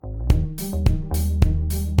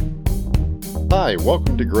Hi,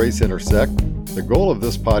 welcome to Grace Intersect. The goal of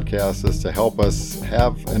this podcast is to help us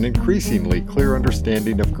have an increasingly clear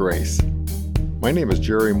understanding of grace. My name is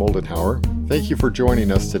Jerry Moldenhauer. Thank you for joining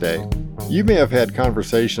us today. You may have had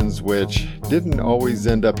conversations which didn't always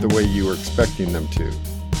end up the way you were expecting them to,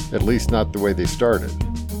 at least not the way they started.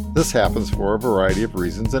 This happens for a variety of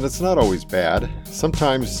reasons, and it's not always bad.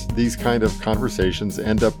 Sometimes these kind of conversations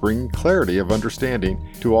end up bringing clarity of understanding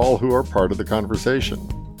to all who are part of the conversation.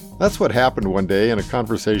 That's what happened one day in a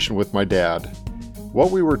conversation with my dad.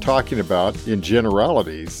 What we were talking about in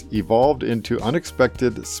generalities evolved into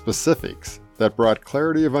unexpected specifics that brought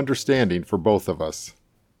clarity of understanding for both of us.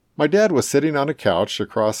 My dad was sitting on a couch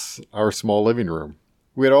across our small living room.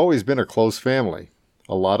 We had always been a close family.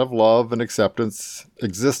 A lot of love and acceptance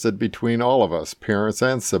existed between all of us, parents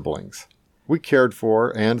and siblings. We cared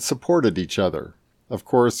for and supported each other. Of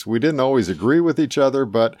course, we didn't always agree with each other,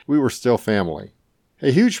 but we were still family. A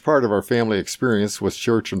huge part of our family experience was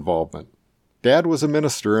church involvement. Dad was a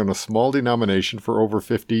minister in a small denomination for over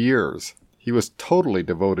 50 years. He was totally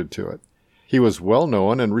devoted to it. He was well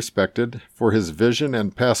known and respected for his vision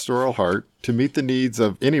and pastoral heart to meet the needs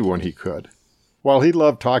of anyone he could. While he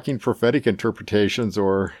loved talking prophetic interpretations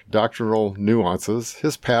or doctrinal nuances,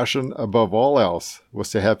 his passion above all else was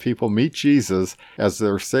to have people meet Jesus as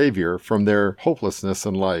their Savior from their hopelessness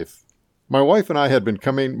in life. My wife and I had been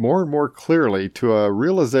coming more and more clearly to a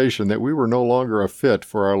realization that we were no longer a fit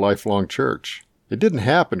for our lifelong church. It didn't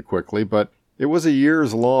happen quickly, but it was a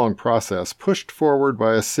years-long process pushed forward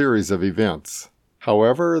by a series of events.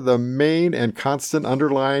 However, the main and constant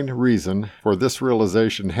underlying reason for this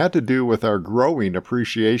realization had to do with our growing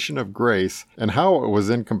appreciation of grace and how it was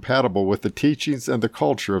incompatible with the teachings and the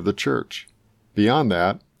culture of the church. Beyond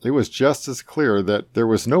that, it was just as clear that there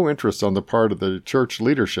was no interest on the part of the church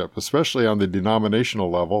leadership, especially on the denominational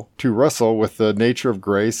level, to wrestle with the nature of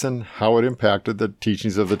grace and how it impacted the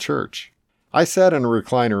teachings of the church. I sat in a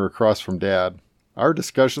recliner across from Dad. Our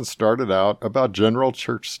discussion started out about general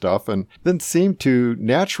church stuff and then seemed to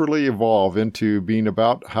naturally evolve into being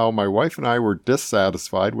about how my wife and I were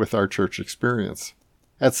dissatisfied with our church experience.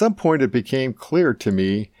 At some point it became clear to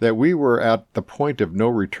me that we were at the point of no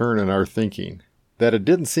return in our thinking, that it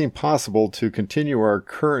didn't seem possible to continue our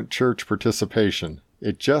current church participation.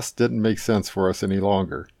 It just didn't make sense for us any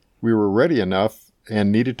longer. We were ready enough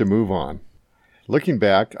and needed to move on. Looking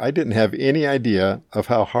back, I didn't have any idea of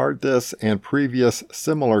how hard this and previous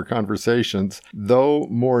similar conversations, though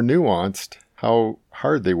more nuanced, how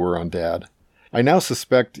hard they were on Dad. I now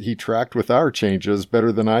suspect he tracked with our changes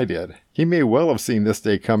better than I did. He may well have seen this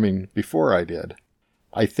day coming before I did.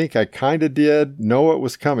 I think I kinda did know it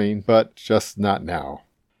was coming, but just not now.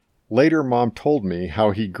 Later, Mom told me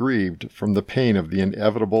how he grieved from the pain of the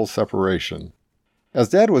inevitable separation. As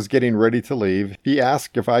Dad was getting ready to leave, he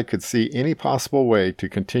asked if I could see any possible way to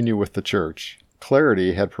continue with the church.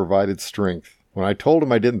 Clarity had provided strength. When I told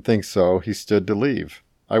him I didn't think so, he stood to leave.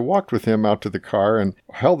 I walked with him out to the car and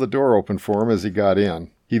held the door open for him as he got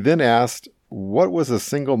in. He then asked, what was the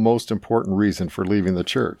single most important reason for leaving the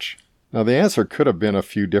church? Now, the answer could have been a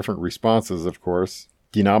few different responses, of course.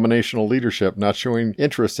 Denominational leadership not showing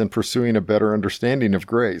interest in pursuing a better understanding of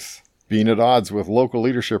grace. Being at odds with local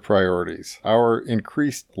leadership priorities. Our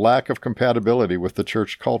increased lack of compatibility with the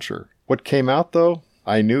church culture. What came out, though,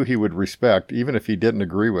 I knew he would respect even if he didn't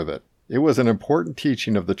agree with it. It was an important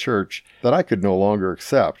teaching of the church that I could no longer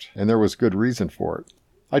accept, and there was good reason for it.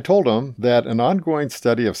 I told him that an ongoing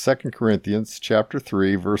study of 2 Corinthians chapter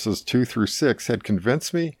 3, verses 2 through 6 had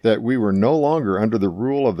convinced me that we were no longer under the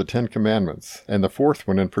rule of the 10 Commandments, and the fourth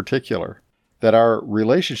one in particular, that our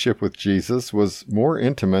relationship with Jesus was more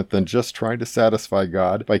intimate than just trying to satisfy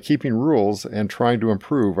God by keeping rules and trying to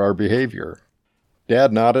improve our behavior.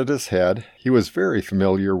 Dad nodded his head. He was very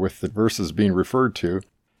familiar with the verses being referred to.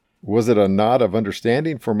 Was it a nod of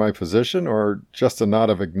understanding for my position or just a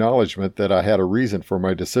nod of acknowledgement that I had a reason for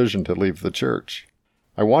my decision to leave the church?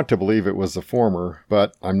 I want to believe it was the former,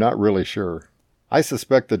 but I'm not really sure. I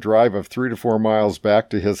suspect the drive of 3 to 4 miles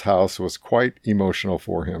back to his house was quite emotional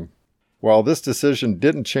for him. While this decision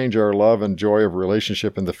didn't change our love and joy of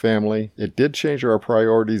relationship in the family, it did change our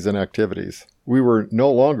priorities and activities. We were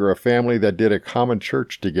no longer a family that did a common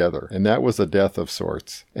church together, and that was a death of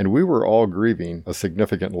sorts, and we were all grieving a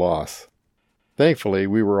significant loss. Thankfully,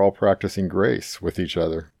 we were all practicing grace with each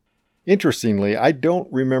other. Interestingly, I don't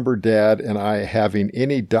remember Dad and I having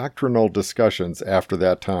any doctrinal discussions after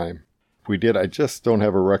that time. If we did, I just don't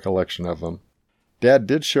have a recollection of them. Dad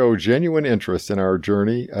did show genuine interest in our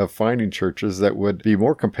journey of finding churches that would be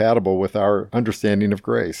more compatible with our understanding of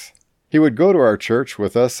grace. He would go to our church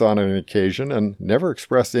with us on an occasion and never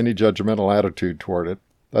expressed any judgmental attitude toward it.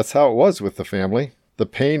 That's how it was with the family. The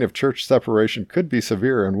pain of church separation could be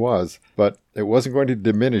severe and was, but it wasn't going to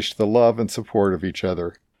diminish the love and support of each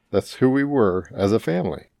other. That's who we were as a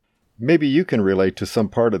family. Maybe you can relate to some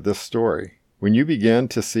part of this story. When you begin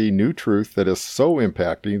to see new truth that is so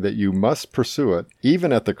impacting that you must pursue it,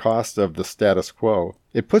 even at the cost of the status quo,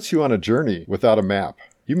 it puts you on a journey without a map.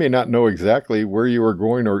 You may not know exactly where you are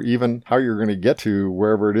going or even how you're going to get to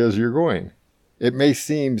wherever it is you're going. It may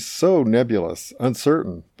seem so nebulous,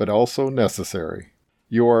 uncertain, but also necessary.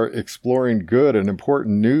 You are exploring good and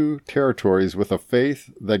important new territories with a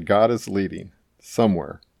faith that God is leading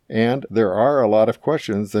somewhere. And there are a lot of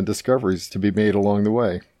questions and discoveries to be made along the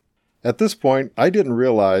way. At this point, I didn't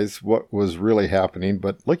realize what was really happening,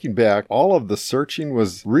 but looking back, all of the searching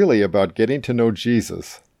was really about getting to know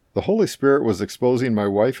Jesus. The Holy Spirit was exposing my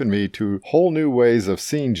wife and me to whole new ways of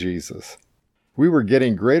seeing Jesus. We were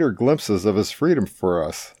getting greater glimpses of His freedom for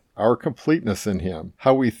us, our completeness in Him,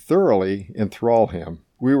 how we thoroughly enthrall Him.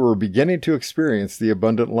 We were beginning to experience the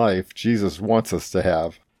abundant life Jesus wants us to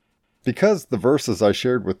have. Because the verses I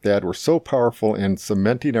shared with Dad were so powerful in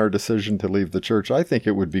cementing our decision to leave the church, I think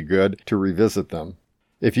it would be good to revisit them.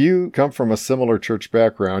 If you come from a similar church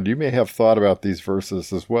background, you may have thought about these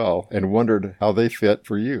verses as well and wondered how they fit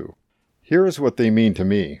for you. Here is what they mean to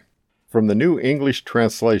me. From the New English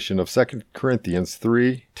Translation of 2 Corinthians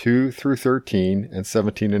 3, 2 through 13, and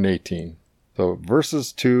 17 and 18. So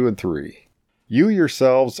verses 2 and 3. You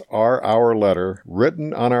yourselves are our letter,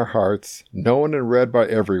 written on our hearts, known and read by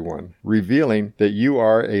everyone, revealing that you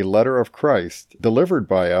are a letter of Christ, delivered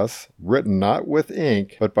by us, written not with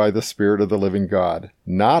ink, but by the Spirit of the living God,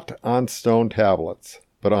 not on stone tablets,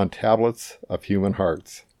 but on tablets of human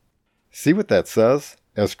hearts. See what that says?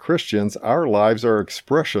 As Christians, our lives are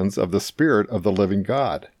expressions of the Spirit of the living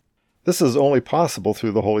God. This is only possible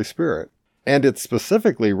through the Holy Spirit. And it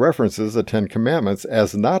specifically references the Ten Commandments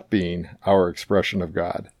as not being our expression of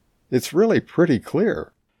God. It's really pretty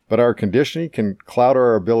clear, but our conditioning can cloud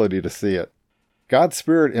our ability to see it. God's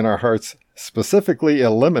Spirit in our hearts specifically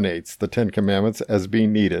eliminates the Ten Commandments as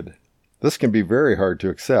being needed. This can be very hard to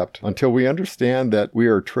accept until we understand that we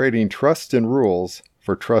are trading trust in rules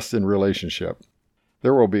for trust in relationship.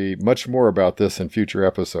 There will be much more about this in future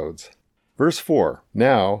episodes. Verse 4,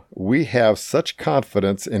 now we have such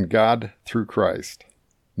confidence in God through Christ.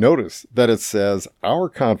 Notice that it says our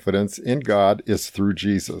confidence in God is through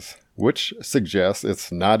Jesus, which suggests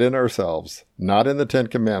it's not in ourselves, not in the Ten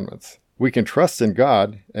Commandments. We can trust in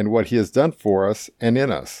God and what He has done for us and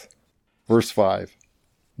in us. Verse 5,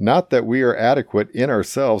 not that we are adequate in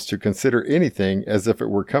ourselves to consider anything as if it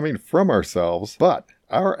were coming from ourselves, but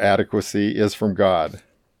our adequacy is from God.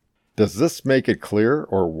 Does this make it clear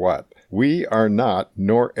or what? We are not,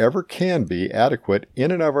 nor ever can be, adequate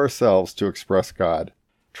in and of ourselves to express God.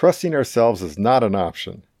 Trusting ourselves is not an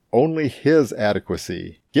option. Only His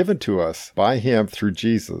adequacy, given to us by Him through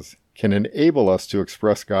Jesus, can enable us to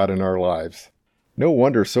express God in our lives. No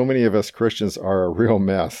wonder so many of us Christians are a real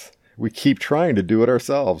mess. We keep trying to do it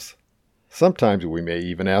ourselves. Sometimes we may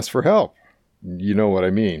even ask for help. You know what I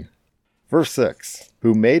mean. Verse 6,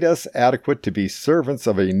 who made us adequate to be servants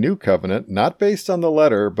of a new covenant, not based on the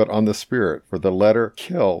letter, but on the Spirit. For the letter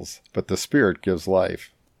kills, but the Spirit gives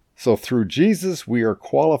life. So through Jesus, we are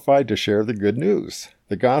qualified to share the good news,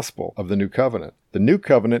 the gospel of the new covenant. The new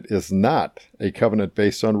covenant is not a covenant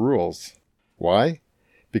based on rules. Why?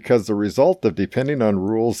 Because the result of depending on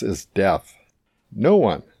rules is death. No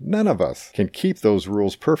one, none of us, can keep those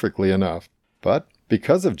rules perfectly enough. But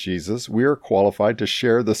because of Jesus, we are qualified to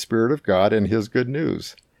share the Spirit of God and His good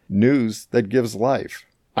news. News that gives life.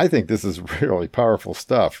 I think this is really powerful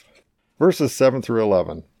stuff. Verses 7 through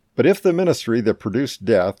 11. But if the ministry that produced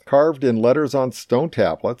death, carved in letters on stone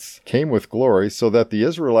tablets, came with glory, so that the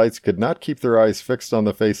Israelites could not keep their eyes fixed on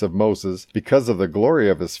the face of Moses because of the glory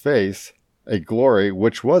of his face, a glory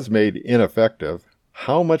which was made ineffective,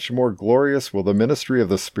 how much more glorious will the ministry of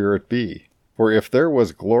the Spirit be? For if there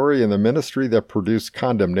was glory in the ministry that produced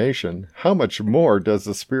condemnation, how much more does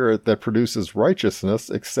the Spirit that produces righteousness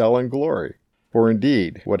excel in glory? For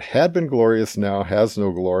indeed, what had been glorious now has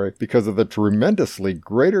no glory, because of the tremendously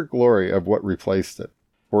greater glory of what replaced it.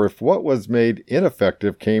 For if what was made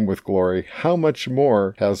ineffective came with glory, how much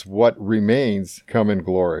more has what remains come in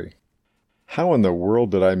glory? How in the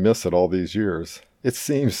world did I miss it all these years? It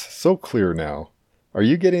seems so clear now. Are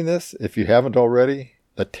you getting this, if you haven't already?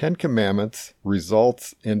 The Ten Commandments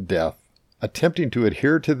results in death. Attempting to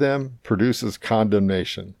adhere to them produces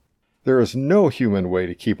condemnation. There is no human way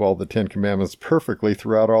to keep all the Ten Commandments perfectly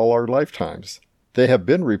throughout all our lifetimes. They have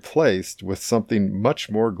been replaced with something much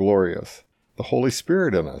more glorious, the Holy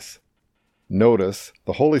Spirit in us. Notice,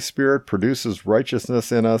 the Holy Spirit produces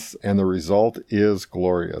righteousness in us, and the result is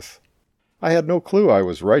glorious. I had no clue I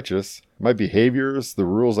was righteous. My behaviors, the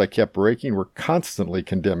rules I kept breaking, were constantly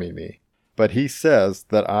condemning me. But he says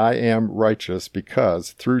that I am righteous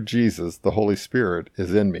because, through Jesus, the Holy Spirit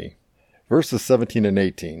is in me. Verses 17 and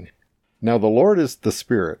 18. Now the Lord is the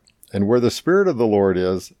Spirit, and where the Spirit of the Lord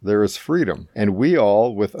is, there is freedom. And we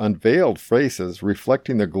all, with unveiled faces,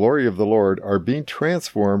 reflecting the glory of the Lord, are being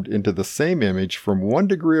transformed into the same image from one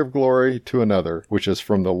degree of glory to another, which is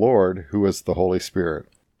from the Lord, who is the Holy Spirit.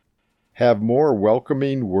 Have more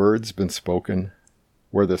welcoming words been spoken?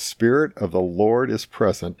 Where the Spirit of the Lord is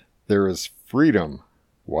present, there is freedom.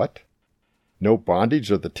 What? No bondage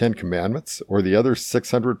of the 10 Commandments or the other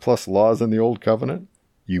 600+ laws in the Old Covenant?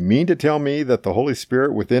 You mean to tell me that the Holy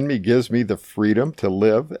Spirit within me gives me the freedom to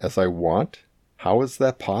live as I want? How is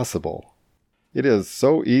that possible? It is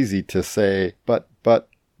so easy to say, but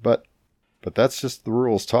that's just the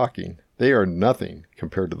rules talking. They are nothing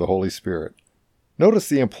compared to the Holy Spirit. Notice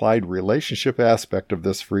the implied relationship aspect of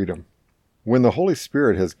this freedom. When the Holy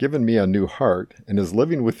Spirit has given me a new heart and is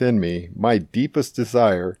living within me, my deepest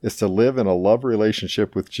desire is to live in a love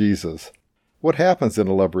relationship with Jesus. What happens in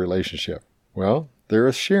a love relationship? Well, there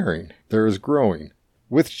is sharing. There is growing.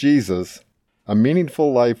 With Jesus, a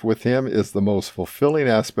meaningful life with Him is the most fulfilling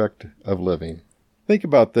aspect of living. Think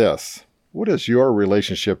about this. What is your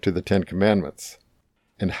relationship to the 10 Commandments?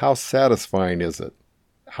 And how satisfying is it?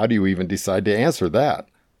 How do you even decide to answer that?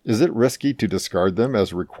 Is it risky to discard them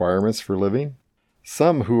as requirements for living?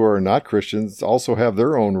 Some who are not Christians also have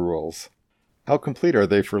their own rules. How complete are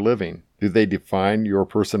they for living? Do they define your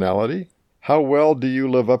personality? How well do you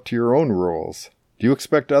live up to your own rules? Do you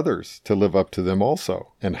expect others to live up to them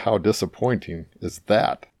also? And how disappointing is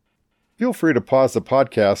that? Feel free to pause the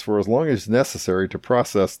podcast for as long as necessary to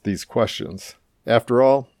process these questions. After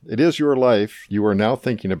all, it is your life you are now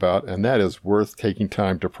thinking about, and that is worth taking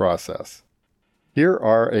time to process. Here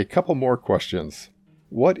are a couple more questions.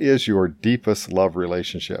 What is your deepest love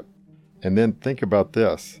relationship? And then think about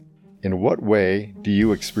this. In what way do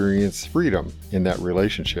you experience freedom in that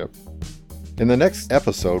relationship? In the next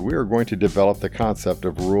episode, we are going to develop the concept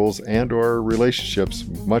of rules and/or relationships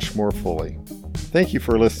much more fully. Thank you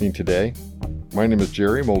for listening today. My name is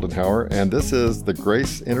Jerry Moldenhauer, and this is the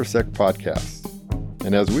Grace Intersect Podcast.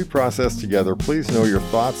 And as we process together, please know your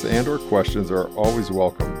thoughts and/or questions are always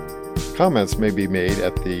welcome. Comments may be made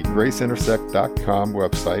at the graceintersect.com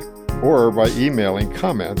website or by emailing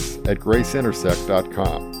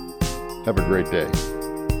comments@graceintersect.com. Have a great day.